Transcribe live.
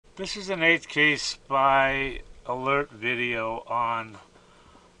This is an 8K SPY alert video on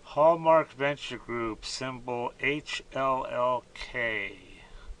Hallmark Venture Group, symbol HLLK.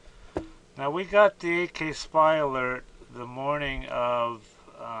 Now we got the 8K SPY alert the morning of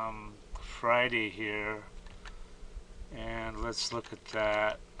Friday here, and let's look at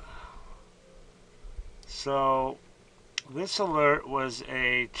that. So this alert was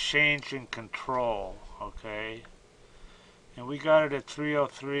a change in control, okay? And we got it at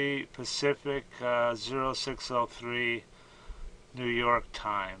 3:03 Pacific, 06:03 New York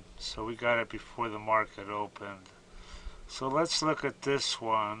time. So we got it before the market opened. So let's look at this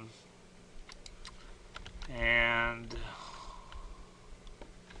one. And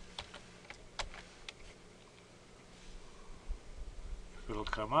if it'll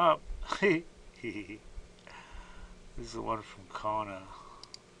come up. This is the one from Kona.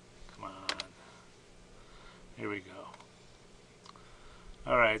 Come on. Here we go.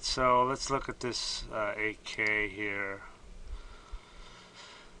 Alright, so let's look at this 8K here.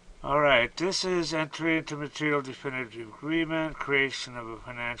 Alright, this is entry into material definitive agreement, creation of a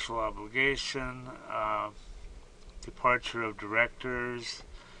financial obligation, departure of directors.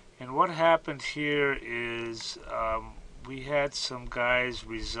 And what happened here is we had some guys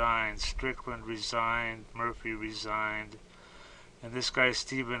resign. Strickland resigned, Murphy resigned, and this guy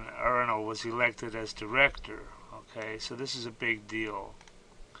Stephen Arnold was elected as director. Okay, so this is a big deal.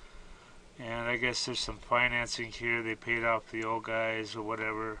 And I guess there's some financing here. They paid off the old guys or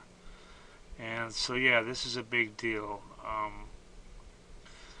whatever. And so yeah, this is a big deal.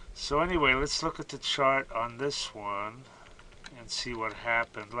 So anyway, let's look at the chart on this one and see what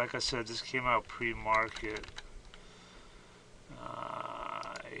happened. Like I said, this came out pre-market.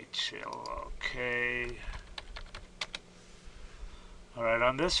 HLLK. Alright,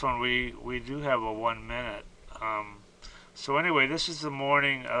 on this one we do have a 1 minute. So anyway, this is the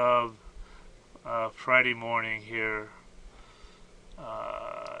morning of Friday morning here.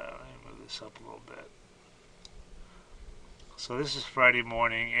 Let me move this up a little bit. So this is Friday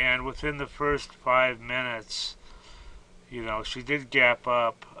morning, and within the first 5 minutes, you know, she did gap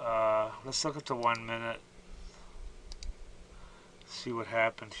up. Let's look at the 1 minute. See what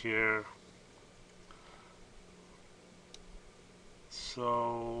happened here.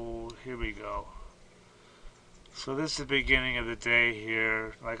 So here we go. So this is the beginning of the day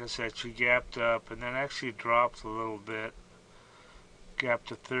here. Like I said, she gapped up and then actually dropped a little bit. Gapped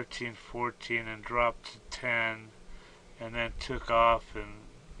to 13, 14 and dropped to 10 and then took off and,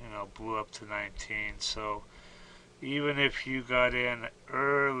 you know, blew up to 19. So even if you got in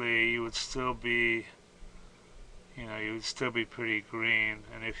early, you would still be, you know, you would still be pretty green.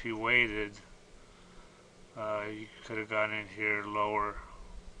 And if you waited, you could have gone in here lower.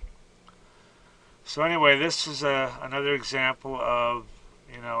 So anyway, this is another example of,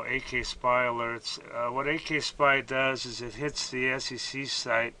 you know, 8K SPY alerts. What 8K SPY does is it hits the SEC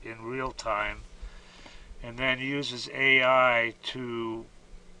site in real time and then uses AI to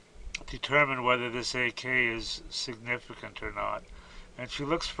determine whether this 8K is significant or not. And she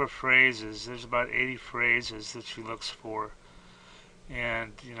looks for phrases. There's about 80 phrases that she looks for.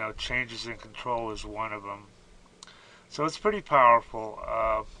 And, you know, changes in control is one of them. So it's pretty powerful.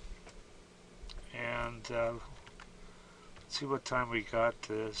 Let's see what time we got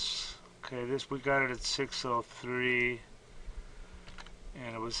this. Okay, we got it at 6:03,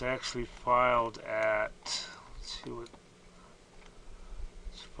 and it was actually filed at, let's see what,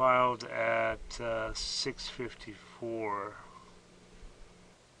 it's filed at 6:54.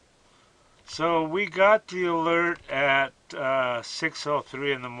 So we got the alert at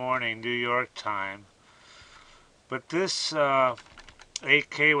 6:03 in the morning, New York time, but this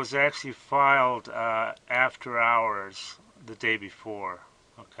 8K was actually filed after hours the day before.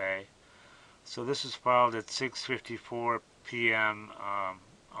 Okay, so this was filed at 6:54 p.m.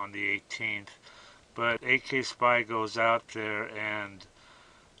 On the 18th, but 8K SPY goes out there and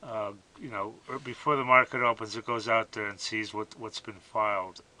you know, before the market opens, it goes out there and sees what's been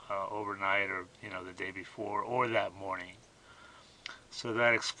filed overnight, or, you know, the day before or that morning. So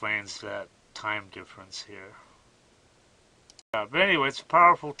that explains that time difference here. But anyway, it's a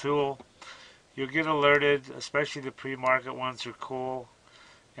powerful tool. You'll get alerted, especially the pre-market ones are cool,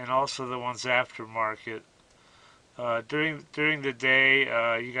 and also the ones after market. During the day,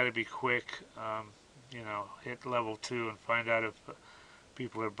 you got to be quick. You know, hit level 2 and find out if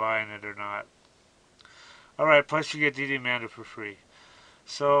people are buying it or not. Alright, plus you get DDAmanda for free.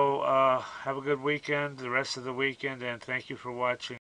 So have a good weekend, the rest of the weekend, and thank you for watching.